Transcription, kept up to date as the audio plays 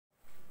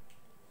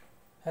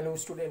Hello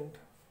student,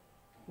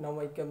 now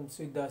I comes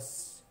with the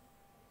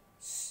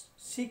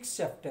sixth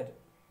chapter,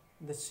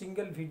 the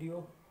single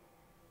video,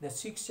 the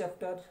sixth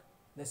chapter,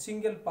 the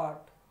single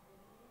part,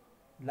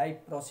 life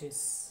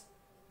process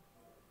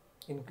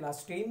in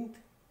class 10th,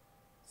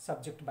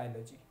 subject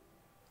biology.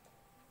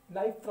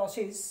 Life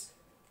process,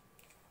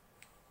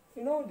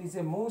 this is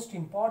a most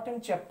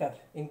important chapter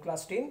in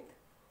class 10th.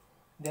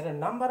 There are a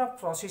number of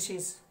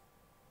processes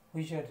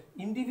which are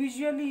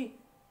individually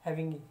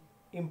having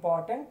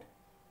important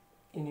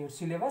in your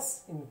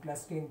syllabus in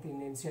class 10th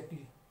in NCERT,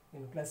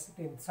 in class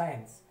 10th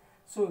science.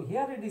 So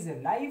here it is a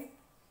life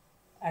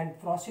and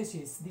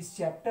processes. This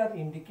chapter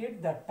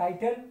indicate the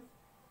title,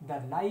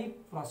 the life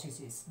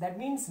processes. That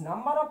means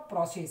number of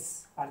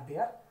processes are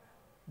there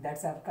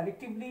that are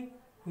collectively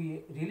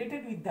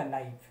related with the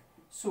life.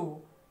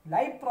 So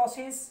life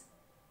process,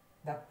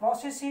 the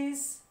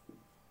processes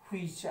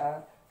which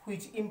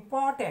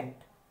important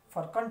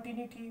for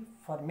continuity,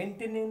 for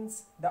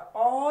maintenance,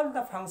 all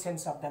the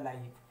functions of the life.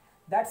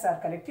 That's are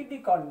collectively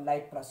called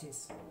life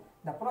process.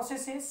 The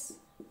processes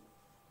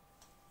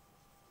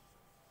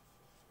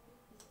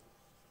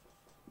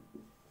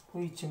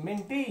which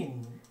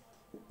maintain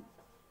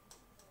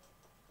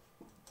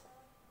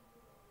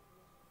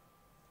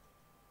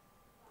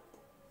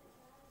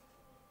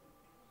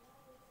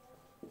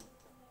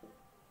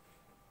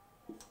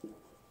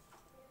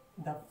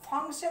the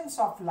functions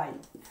of life.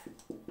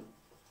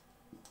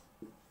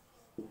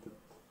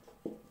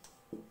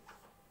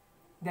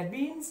 That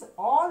means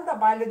all the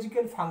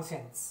biological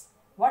functions,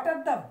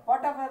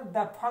 whatever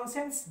the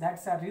functions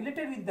that are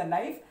related with the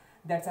life,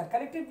 that are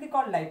collectively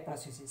called life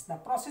processes. The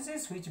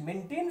processes which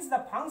maintains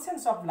the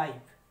functions of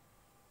life,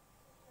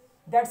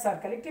 that are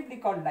collectively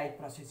called life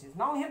processes.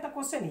 Now here the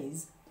question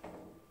is,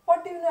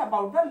 what do you know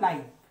about the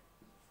life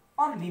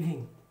or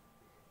living?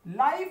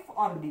 Life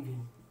or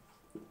living?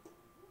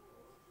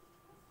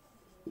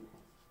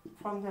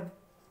 From the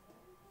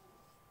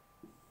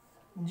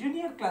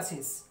junior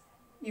classes,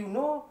 you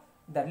know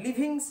the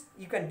livings,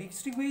 you can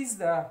distinguish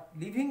the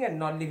living and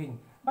non-living.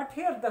 But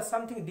here the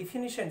something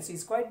definitions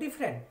is quite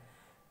different.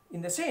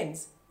 In the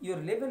sense, your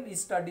level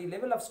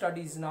of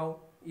study is now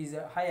is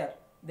higher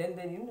than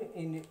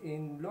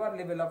in lower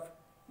level of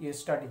your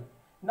study.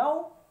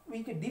 Now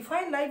we can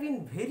define life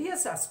in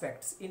various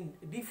aspects, in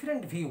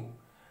different view.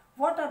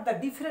 What are the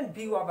different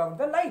view about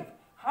the life?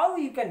 How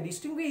you can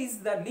distinguish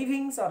the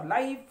livings or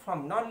life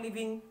from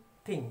non-living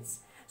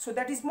things? So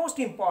that is most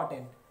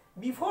important.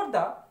 Before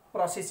the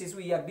processes,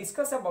 we are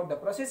discuss about the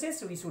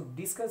processes, we should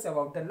discuss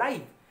about the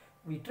life.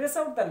 We trace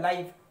out the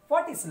life.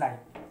 What is life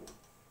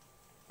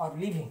or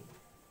living?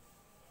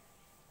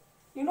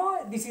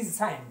 This is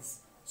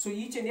science. So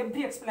each and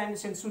every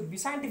explanation should be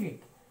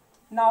scientific.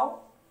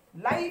 Now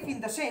life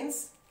in the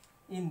sense,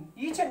 in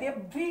each and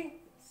every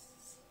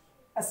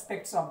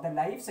aspects of the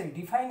life, so we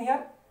define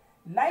here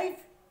life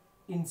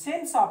in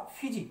sense of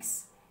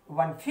physics.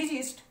 One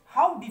physicist,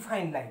 how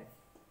define life?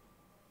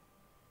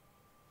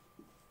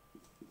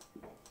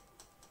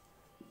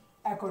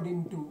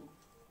 According to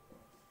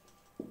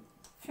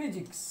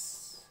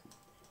physics,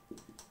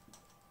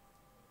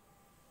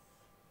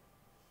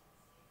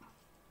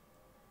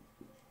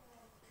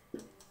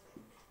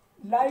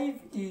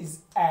 life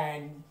is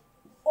an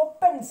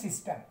open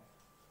system,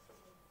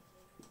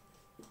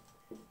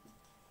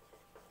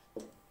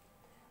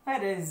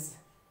 whereas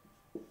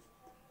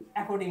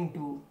according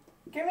to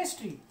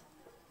chemistry,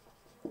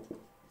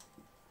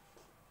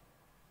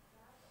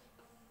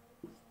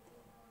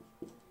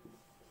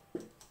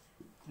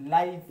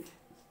 life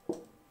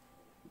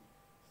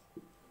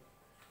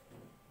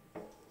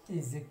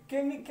is a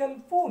chemical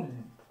pool.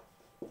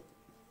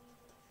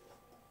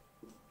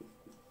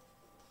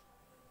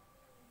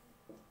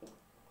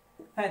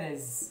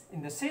 Whereas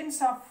in the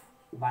sense of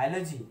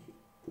biology,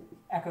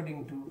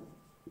 according to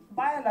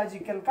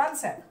biological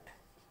concept,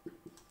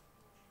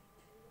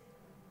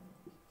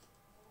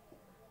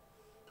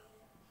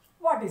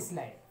 what is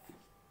life?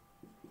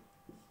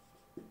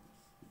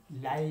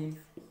 Life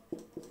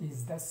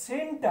is the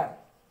center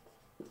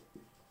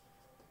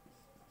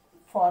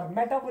for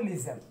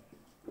metabolism.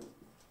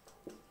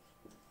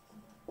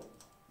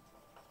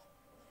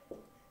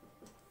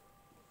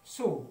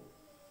 So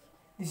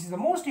this is the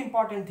most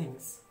important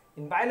things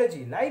in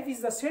biology. Life is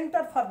the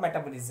center for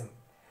metabolism.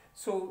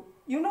 So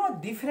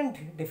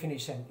different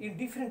definition, in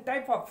different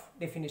type of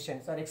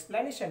definitions or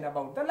explanation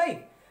about the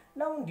life.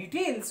 Now in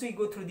details we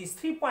go through these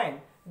 3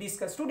 points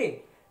discussed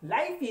today.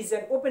 Life is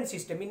an open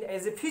system.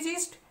 As a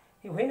physicist,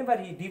 whenever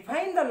he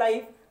defined the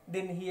life,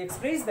 then he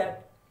expressed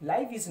that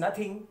life is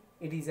nothing,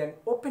 it is an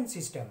open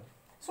system.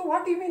 So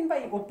what do you mean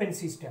by open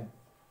system?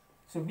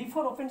 So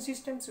before open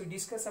systems, we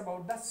discuss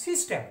about the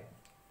system.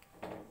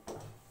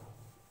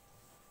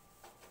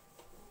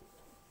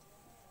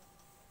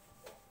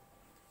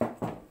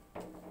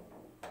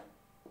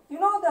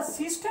 The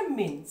system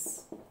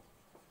means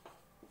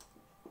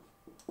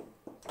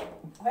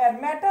where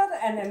matter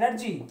and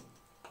energy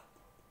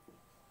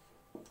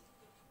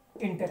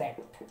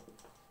interact.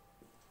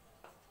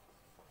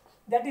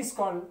 That is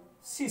called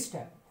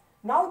system.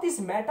 Now this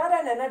matter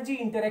and energy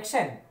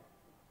interaction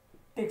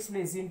takes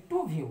place in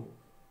two views.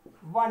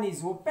 One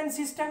is open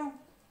system,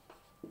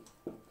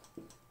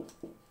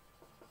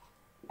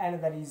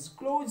 another is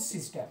closed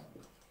system.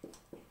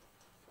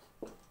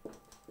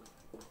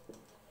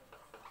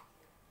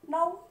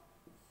 Now,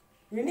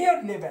 in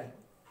your level,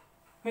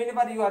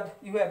 whenever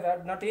you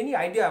have not any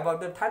idea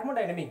about the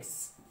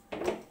thermodynamics,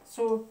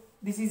 so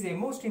this is a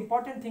most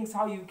important things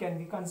how you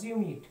can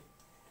consume it.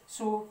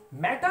 So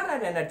matter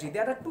and energy,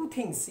 there are two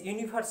things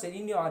universal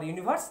in your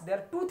universe. There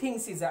are two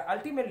things is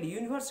ultimately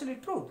universally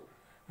truth.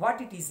 What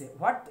it is,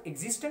 what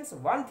existence?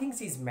 One thing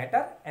is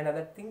matter,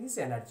 another thing is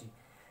energy.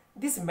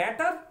 This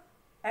matter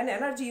and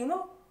energy, you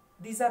know,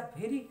 these are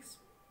very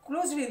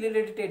closely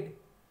related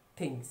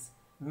things.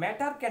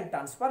 Matter can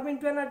transform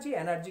into energy,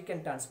 energy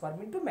can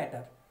transform into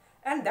matter,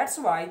 and that's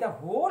why the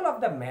whole of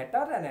the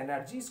matter and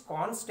energy is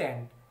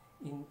constant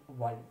in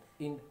world,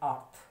 in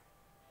earth,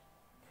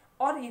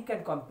 or you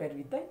can compare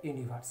with the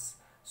universe.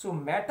 So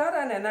matter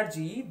and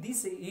energy,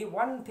 these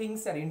one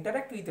things are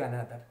interact with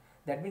another.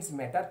 That means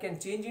matter can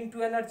change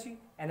into energy,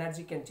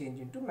 energy can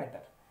change into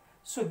matter.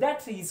 So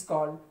that is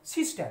called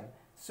system.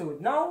 So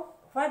now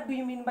what do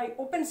you mean by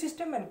open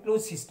system and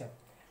closed system?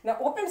 Now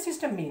open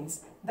system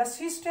means the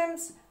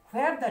systems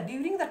where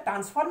during the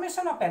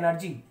transformation of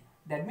energy,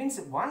 that means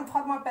one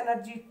form of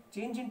energy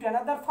change into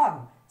another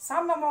form,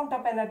 some amount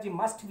of energy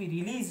must be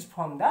released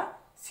from the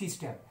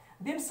system.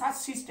 Then such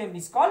system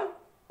is called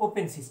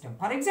open system.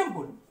 For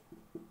example,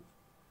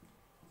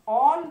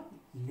 all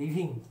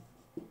living,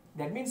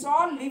 that means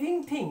all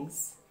living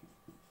things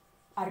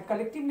are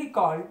collectively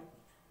called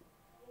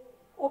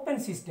open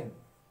system.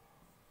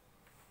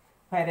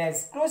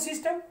 Whereas closed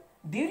system,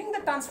 during the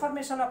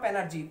transformation of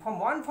energy from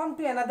one form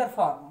to another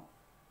form,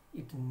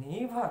 it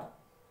never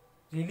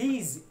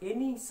release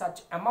any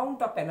such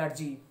amount of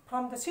energy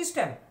from the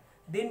system.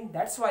 Then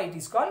that's why it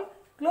is called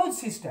closed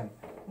system.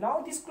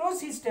 Now this closed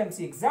system's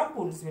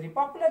examples, very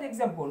popular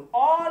example,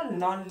 all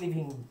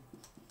non-living.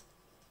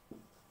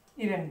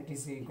 Even it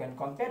is, you can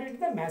compare it to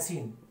the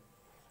machine.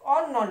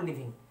 All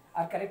non-living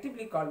are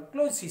collectively called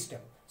closed system.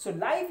 So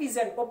life is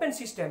an open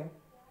system.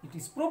 It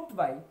is proved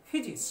by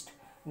physicists.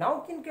 Now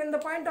can the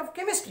point of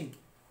chemistry.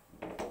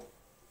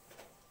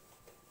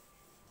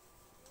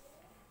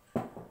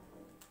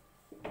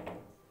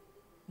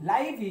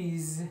 Life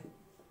is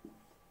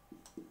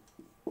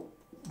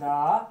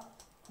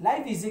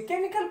a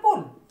chemical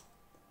pool.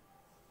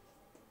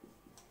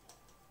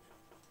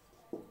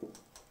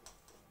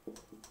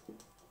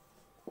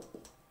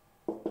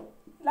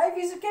 Life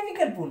is a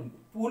chemical pool.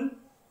 Pool,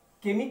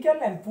 chemical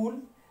and pool,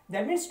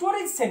 that means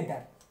storage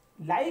center.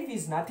 Life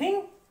is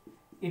nothing,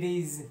 it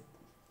is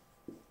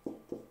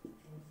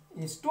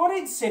a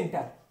storage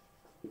center.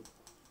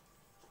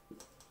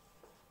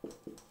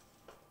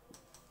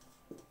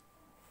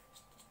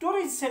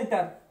 Storage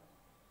center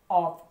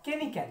of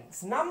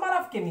chemicals, number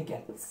of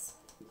chemicals,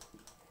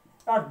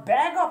 or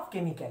bag of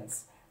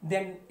chemicals.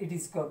 Then it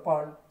is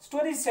called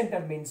storage center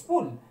means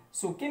pool.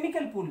 So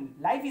chemical pool,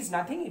 life is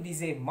nothing, it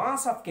is a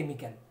mass of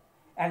chemical,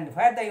 and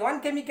where the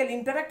one chemical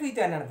interact with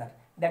another,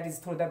 that is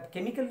through the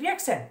chemical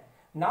reaction.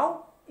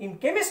 Now in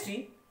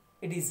chemistry,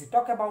 it is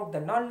talk about the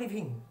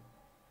non-living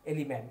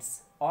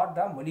elements or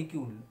the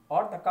molecule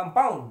or the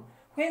compound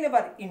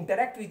whenever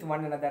interact with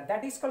one another,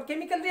 that is called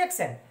chemical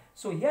reaction.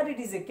 So here it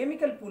is a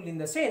chemical pool in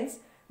the sense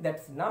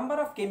that number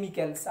of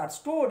chemicals are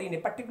stored in a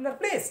particular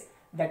place,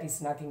 that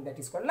is nothing, that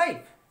is called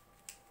life.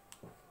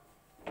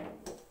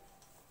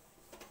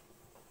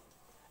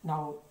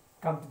 Now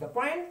come to the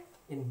point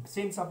in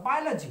sense of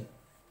biology.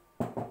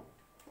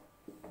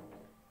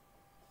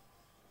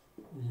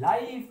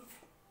 Life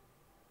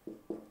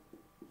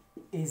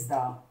is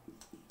the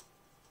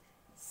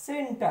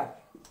center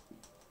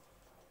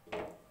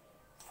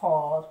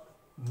for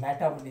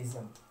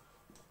metabolism.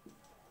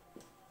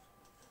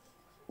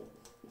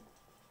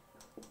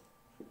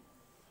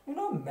 You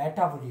know,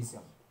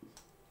 metabolism.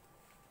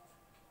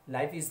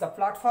 Life is the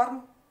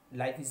platform,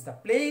 life is the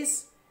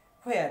place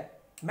where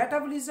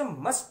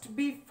metabolism must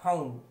be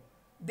found.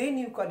 Then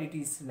you call it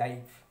is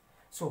life.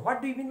 So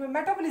what do you mean by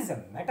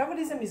metabolism?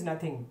 Metabolism is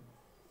nothing.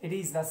 It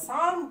is the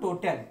sum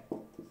total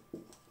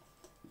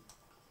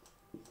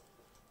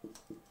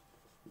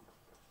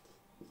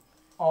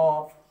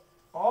of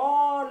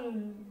all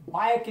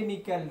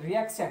biochemical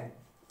reaction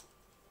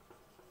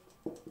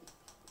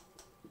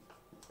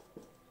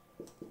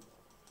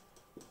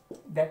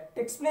that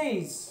takes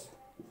place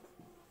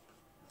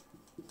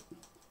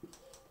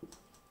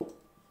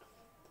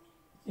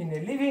in a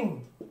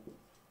living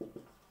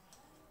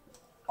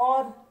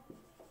or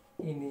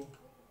in a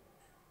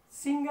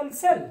single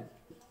cell.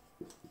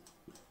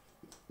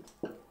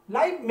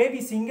 Life may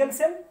be single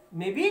cell,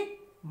 may be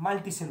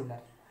multicellular.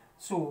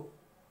 So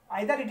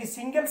either it is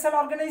single cell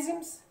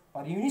organisms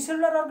or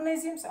unicellular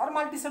organisms or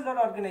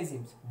multicellular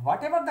organisms.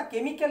 Whatever the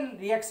chemical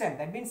reaction,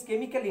 that means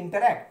chemical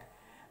interact,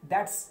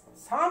 that's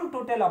sum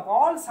total of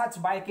all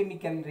such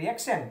biochemical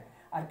reaction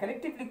are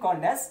collectively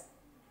called as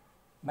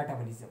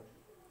metabolism.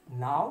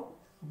 Now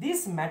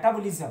this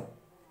metabolism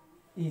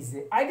is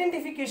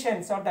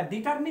identifications or the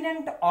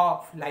determinant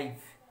of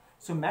life.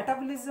 So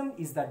metabolism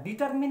is the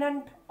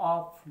determinant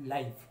of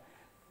life.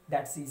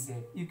 That is,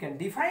 you can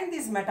define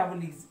this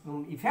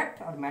metabolism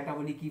effect or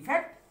metabolic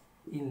effect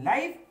in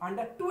life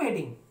under two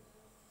headings.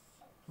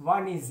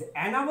 One is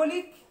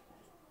anabolic,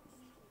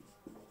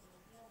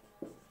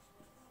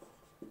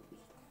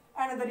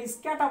 another is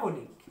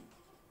catabolic.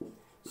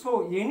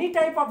 So any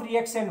type of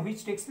reaction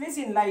which takes place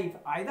in life,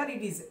 either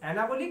it is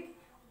anabolic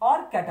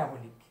or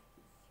catabolic.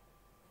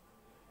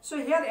 So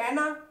here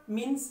ana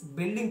means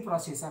building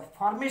process or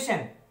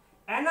formation.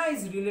 Ana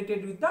is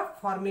related with the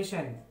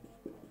formation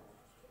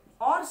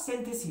or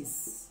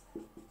synthesis,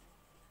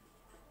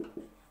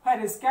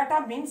 whereas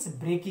kata means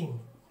breaking.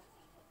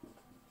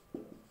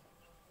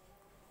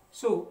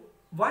 So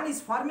one is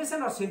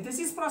formation or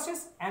synthesis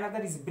process,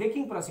 another is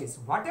breaking process.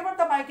 Whatever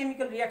the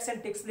biochemical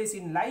reaction takes place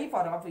in life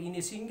or in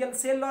a single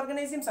cell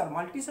organisms or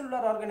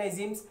multicellular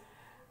organisms,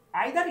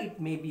 either it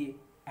may be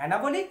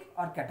anabolic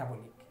or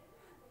catabolic.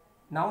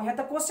 Now here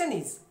the question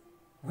is,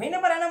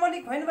 whenever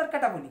anabolic, whenever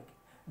catabolic,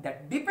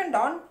 that depend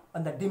on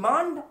the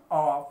demand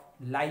of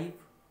life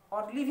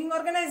or living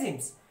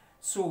organisms.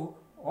 So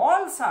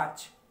all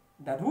such,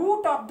 the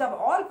root of the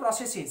all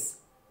processes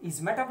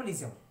is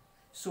metabolism.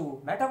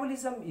 So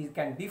metabolism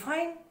can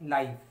define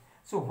life.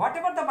 So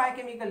whatever the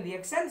biochemical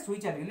reactions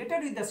which are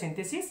related with the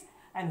synthesis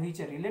and which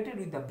are related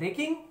with the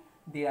breaking,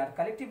 they are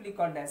collectively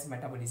called as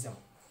metabolism.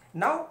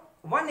 Now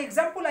one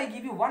example, I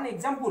give you one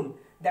example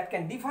that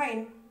can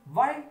define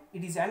why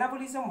it is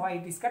anabolism, why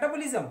it is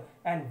catabolism,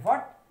 and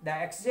what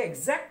the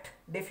exact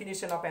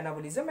definition of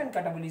anabolism and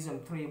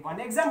catabolism through one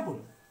example.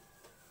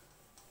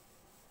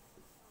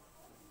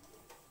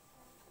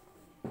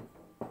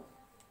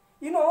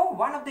 You know,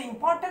 one of the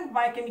important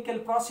biochemical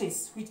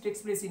process which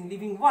takes place in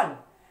living world,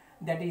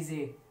 that is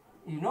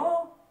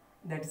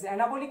that is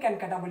anabolic and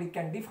catabolic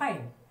can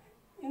define.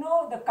 You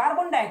know, the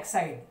carbon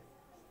dioxide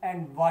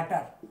and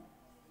water.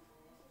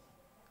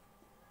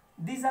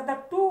 These are the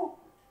two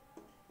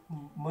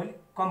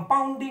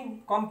compound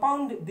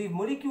the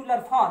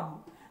molecular form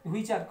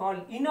which are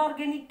called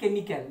inorganic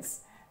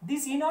chemicals.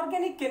 These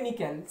inorganic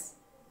chemicals,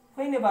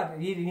 whenever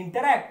we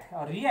interact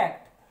or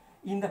react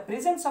in the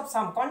presence of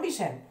some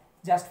condition,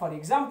 just for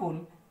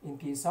example, in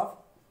case of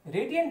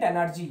radiant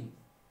energy,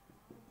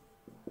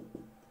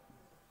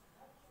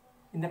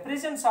 in the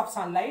presence of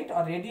sunlight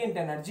or radiant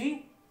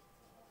energy,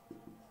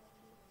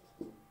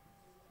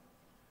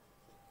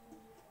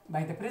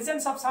 by the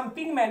presence of some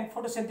pigment,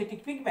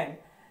 photosynthetic pigment,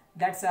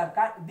 that's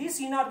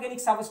this inorganic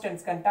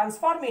substance can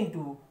transform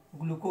into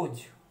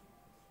glucose.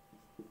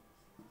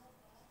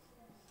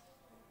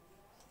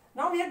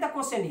 Now here the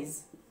question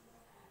is,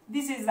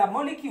 this is the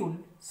molecule,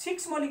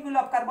 6 molecules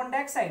of carbon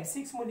dioxide,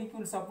 6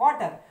 molecules of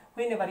water,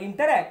 whenever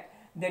interact,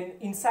 then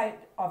inside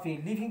of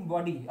a living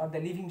body or the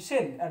living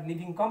cell or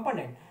living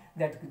component,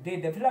 that they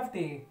develop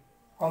a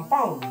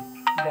compound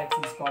that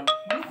is called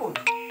glucose.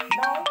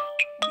 Now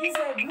this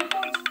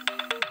glucose